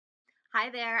Hi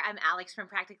there, I'm Alex from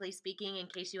Practically Speaking. In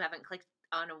case you haven't clicked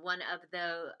on one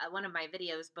of my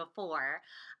videos before,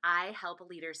 I help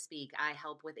leaders speak. I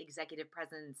help with executive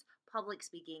presence, public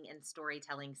speaking, and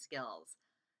storytelling skills.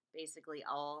 Basically,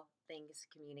 all things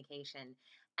communication.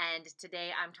 And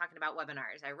today I'm talking about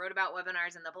webinars. I wrote about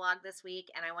webinars in the blog this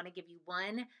week, and I want to give you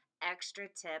one extra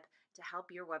tip to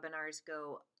help your webinars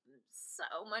go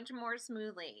so much more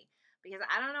smoothly. Because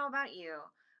I don't know about you,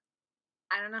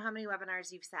 I don't know how many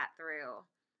webinars you've sat through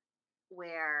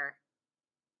where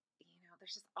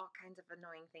there's just all kinds of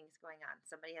annoying things going on.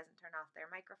 Somebody hasn't turned off their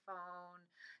microphone.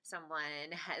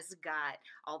 Someone has got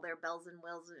all their bells and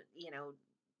whistles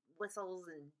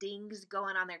and dings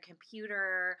going on their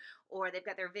computer, or they've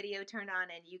got their video turned on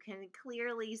and you can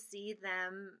clearly see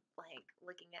them like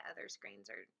looking at other screens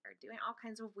or doing all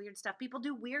kinds of weird stuff. People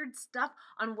do weird stuff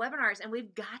on webinars, and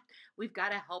we've got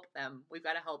to help them. We've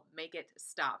got to help make it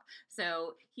stop.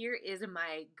 So here is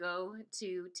my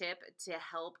go-to tip to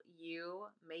help you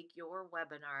make your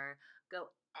webinar go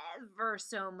ever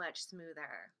so much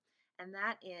smoother. And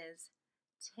that is,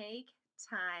 take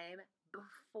time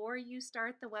before you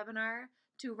start the webinar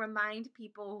to remind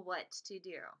people what to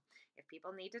do. If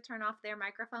people need to turn off their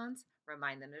microphones,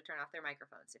 remind them to turn off their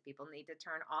microphones. If people need to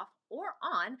turn off or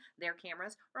on their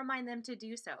cameras, remind them to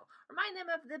do so. Remind them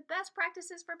of the best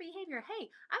practices for behavior.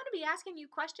 Hey, I'm going to be asking you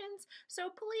questions,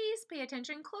 so please pay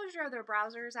attention. Close your other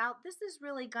browsers out. This is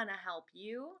really going to help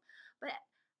you. But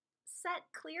set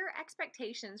clear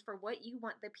expectations for what you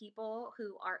want the people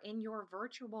who are in your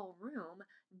virtual room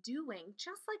doing,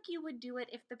 just like you would do it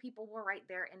if the people were right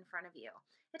there in front of you.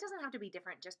 It doesn't have to be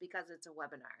different just because it's a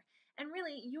webinar. And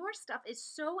really, your stuff is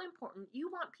so important.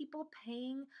 You want people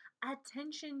paying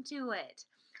attention to it.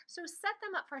 So set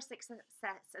them up for success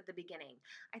at the beginning.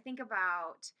 I think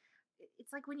about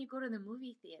it's like when you go to the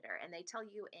movie theater and they tell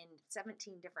you in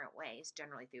 17 different ways,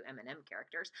 generally through M&M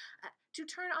characters, to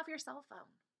turn off your cell phone.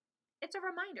 It's a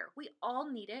reminder. We all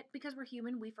need it because we're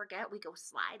human. We forget. We go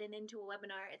sliding into a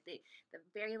webinar at the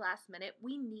very last minute.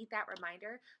 We need that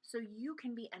reminder so you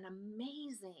can be an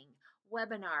amazing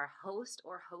webinar host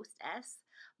or hostess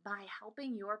by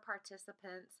helping your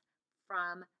participants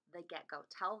from the get-go.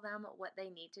 Tell them what they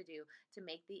need to do to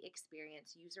make the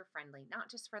experience user-friendly,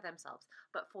 not just for themselves,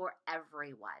 but for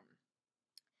everyone.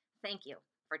 Thank you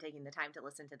for taking the time to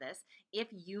listen to this. If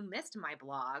you missed my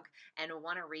blog and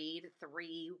want to read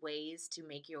 3 ways to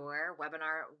make your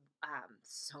webinar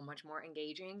so much more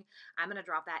engaging, I'm going to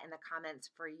drop that in the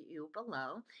comments for you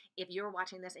below. If you're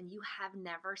watching this and you have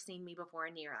never seen me before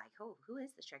and you're like, oh, who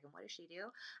is this chick and what does she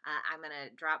do? I'm going to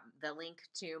drop the link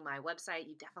to my website.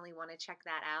 You definitely want to check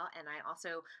that out. And I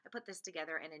put this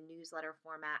together in a newsletter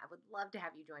format. I would love to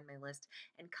have you join my list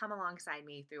and come alongside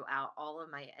me throughout all of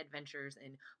my adventures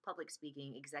in public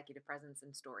speaking, executive presence,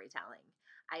 and storytelling.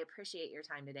 I appreciate your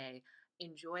time today.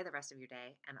 Enjoy the rest of your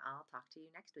day, and I'll talk to you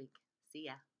next week. See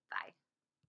ya. Bye.